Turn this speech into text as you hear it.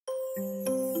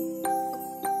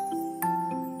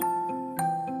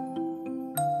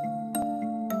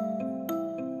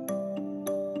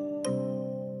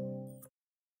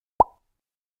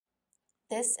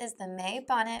This is the May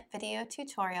Bonnet video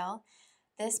tutorial.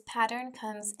 This pattern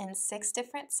comes in 6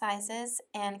 different sizes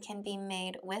and can be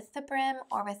made with the brim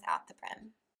or without the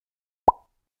brim.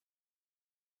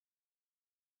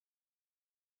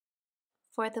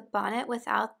 For the bonnet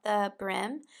without the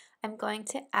brim, I'm going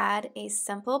to add a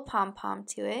simple pom-pom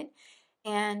to it.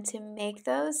 And to make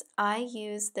those, I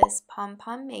use this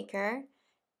pom-pom maker.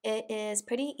 It is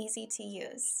pretty easy to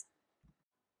use.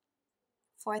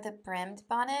 For the brimmed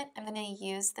bonnet, I'm going to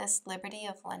use this Liberty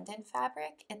of London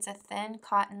fabric. It's a thin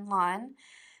cotton lawn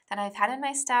that I've had in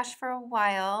my stash for a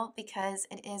while because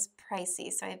it is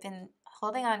pricey, so I've been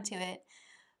holding on to it.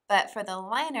 But for the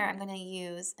liner, I'm going to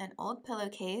use an old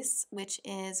pillowcase, which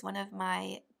is one of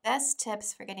my best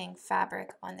tips for getting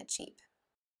fabric on the cheap.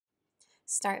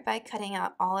 Start by cutting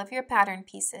out all of your pattern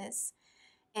pieces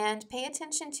and pay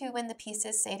attention to when the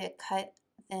pieces say to cut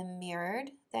them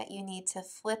mirrored, that you need to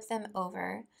flip them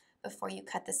over before you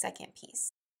cut the second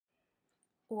piece.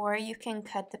 Or you can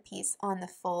cut the piece on the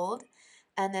fold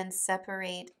and then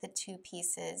separate the two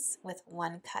pieces with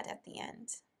one cut at the end.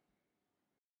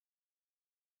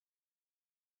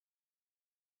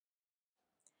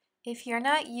 If you're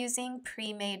not using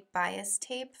pre-made bias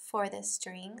tape for the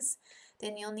strings,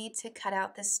 then you'll need to cut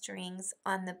out the strings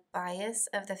on the bias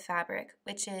of the fabric,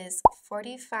 which is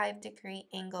 45-degree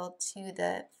angle to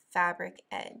the fabric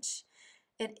edge.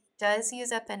 It does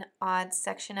use up an odd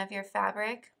section of your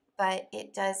fabric, but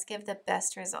it does give the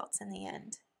best results in the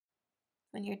end.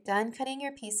 When you're done cutting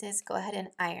your pieces, go ahead and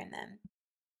iron them.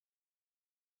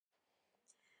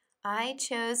 I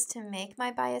chose to make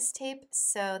my bias tape,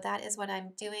 so that is what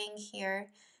I'm doing here.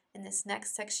 In this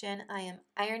next section, I am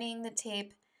ironing the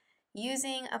tape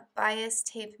using a bias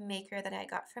tape maker that I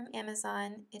got from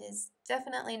Amazon. It is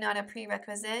definitely not a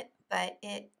prerequisite, but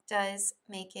it does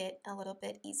make it a little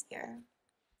bit easier.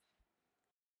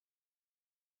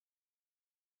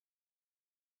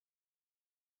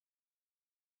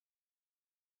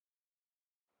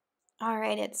 All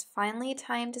right, it's finally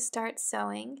time to start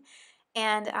sewing,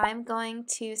 and I'm going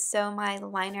to sew my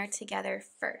liner together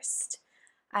first.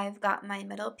 I've got my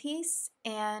middle piece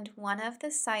and one of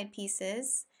the side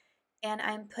pieces, and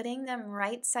I'm putting them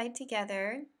right side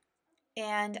together,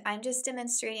 and I'm just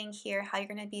demonstrating here how you're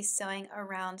going to be sewing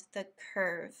around the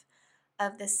curve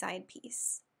of the side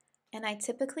piece. And I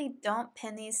typically don't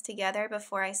pin these together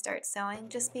before I start sewing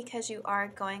just because you are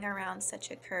going around such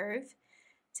a curve.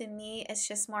 To me, it's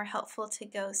just more helpful to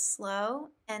go slow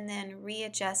and then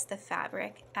readjust the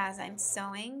fabric as I'm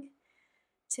sewing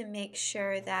to make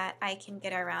sure that I can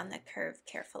get around the curve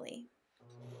carefully.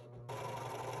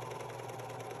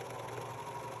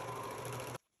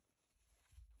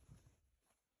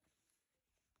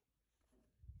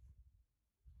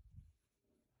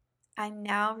 I'm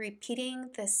now repeating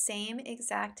the same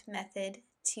exact method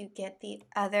to get the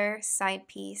other side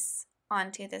piece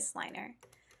onto this liner.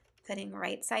 Putting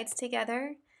right sides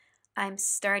together, I'm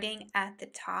starting at the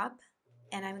top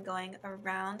and I'm going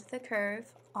around the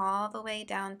curve all the way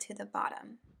down to the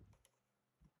bottom.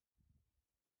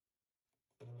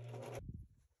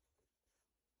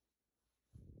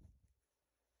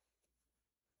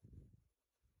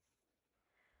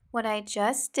 What I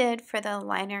just did for the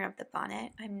liner of the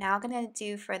bonnet, I'm now going to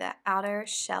do for the outer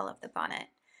shell of the bonnet.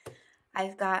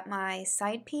 I've got my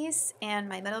side piece and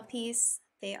my middle piece.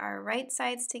 They are right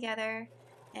sides together,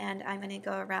 and I'm going to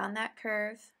go around that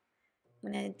curve.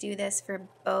 I'm going to do this for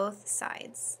both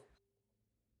sides.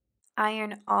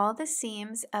 Iron all the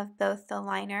seams of both the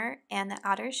liner and the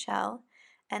outer shell,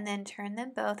 and then turn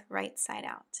them both right side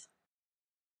out.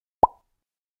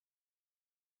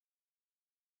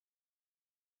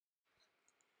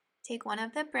 Take one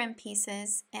of the brim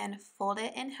pieces and fold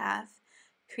it in half,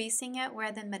 creasing it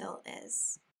where the middle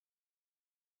is.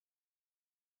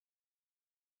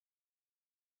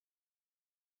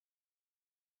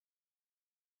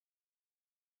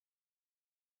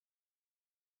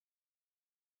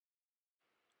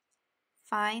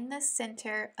 Find the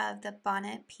center of the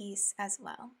bonnet piece as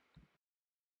well.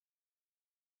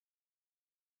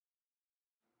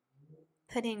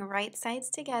 Putting right sides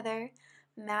together,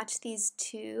 match these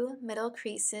two middle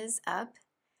creases up,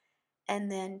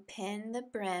 and then pin the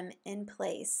brim in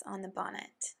place on the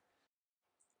bonnet.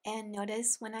 And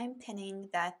notice when I'm pinning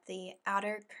that the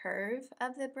outer curve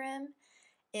of the brim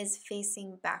is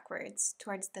facing backwards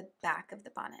towards the back of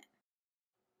the bonnet.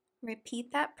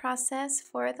 Repeat that process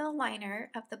for the liner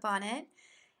of the bonnet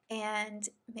and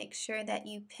make sure that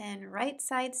you pin right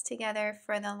sides together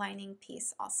for the lining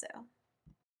piece also.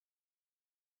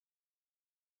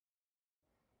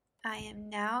 I am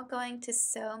now going to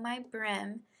sew my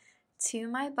brim to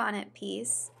my bonnet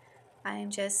piece. I'm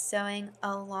just sewing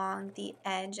along the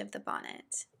edge of the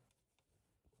bonnet.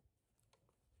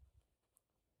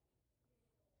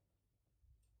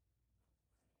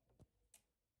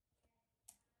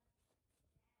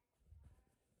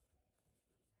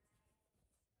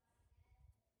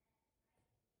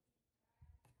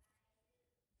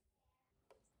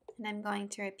 And I'm going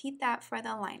to repeat that for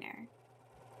the liner.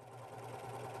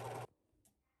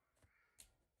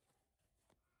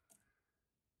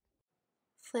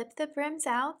 Flip the brims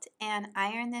out and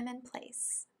iron them in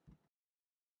place.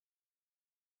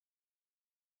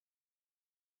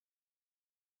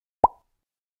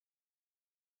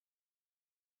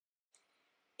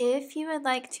 If you would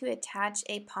like to attach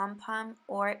a pom-pom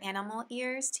or animal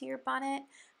ears to your bonnet,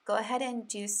 go ahead and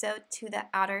do so to the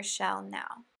outer shell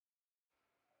now.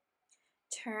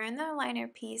 Turn the liner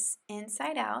piece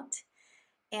inside out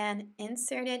and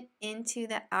insert it into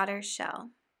the outer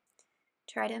shell.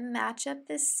 Try to match up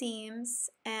the seams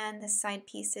and the side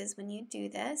pieces when you do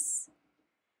this,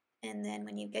 and then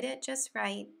when you get it just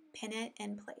right, pin it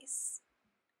in place.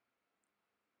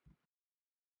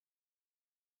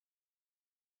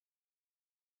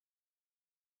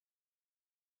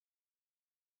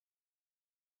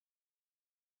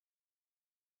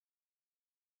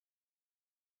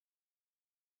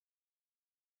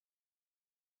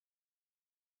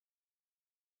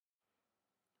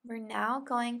 We're now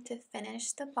going to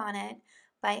finish the bonnet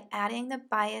by adding the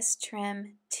bias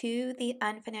trim to the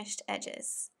unfinished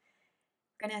edges.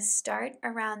 We're going to start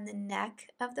around the neck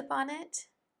of the bonnet.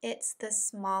 It's the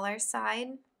smaller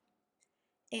side.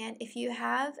 And if you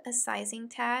have a sizing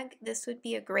tag, this would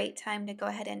be a great time to go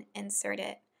ahead and insert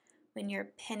it when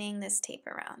you're pinning this tape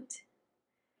around.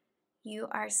 You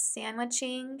are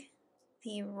sandwiching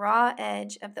the raw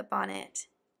edge of the bonnet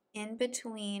in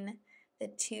between the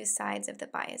two sides of the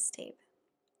bias tape,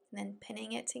 and then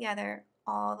pinning it together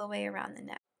all the way around the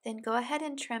neck. Then go ahead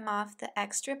and trim off the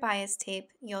extra bias tape.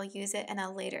 You'll use it in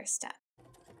a later step.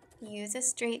 Use a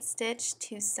straight stitch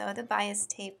to sew the bias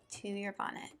tape to your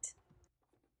bonnet.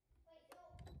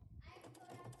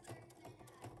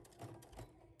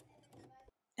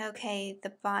 Okay,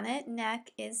 the bonnet neck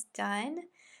is done.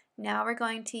 Now we're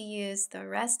going to use the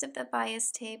rest of the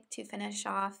bias tape to finish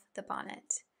off the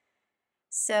bonnet.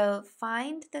 So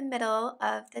find the middle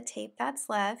of the tape that's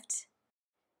left.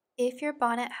 If your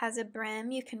bonnet has a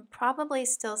brim, you can probably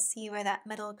still see where that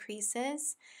middle crease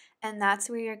is, and that's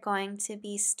where you're going to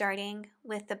be starting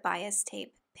with the bias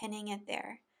tape, pinning it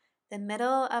there. The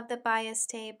middle of the bias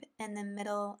tape and the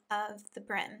middle of the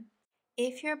brim.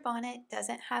 If your bonnet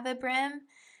doesn't have a brim,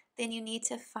 then you need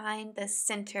to find the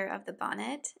center of the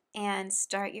bonnet and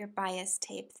start your bias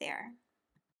tape there.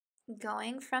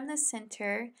 Going from the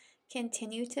center,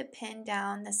 continue to pin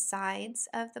down the sides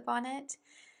of the bonnet.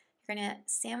 You're going to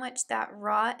sandwich that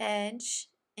raw edge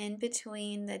in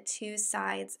between the two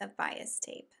sides of bias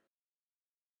tape.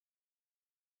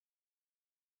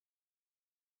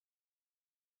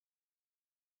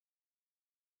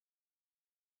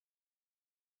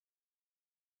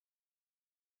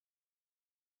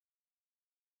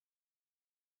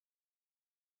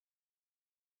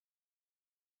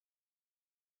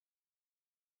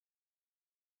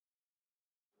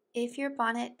 If your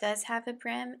bonnet does have a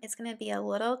brim, it's going to be a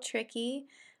little tricky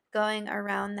going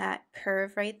around that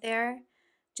curve right there.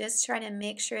 Just try to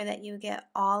make sure that you get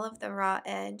all of the raw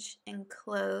edge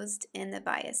enclosed in the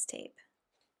bias tape.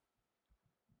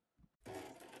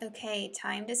 Okay,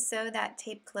 time to sew that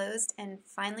tape closed and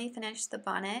finally finish the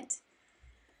bonnet.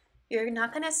 You're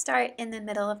not going to start in the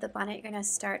middle of the bonnet, you're going to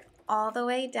start all the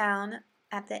way down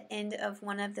at the end of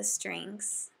one of the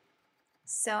strings,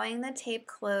 sewing the tape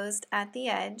closed at the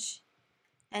edge,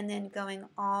 and then going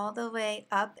all the way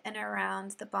up and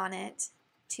around the bonnet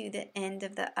to the end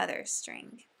of the other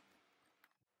string.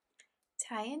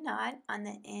 Tie a knot on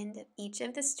the end of each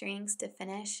of the strings to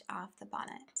finish off the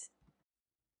bonnet.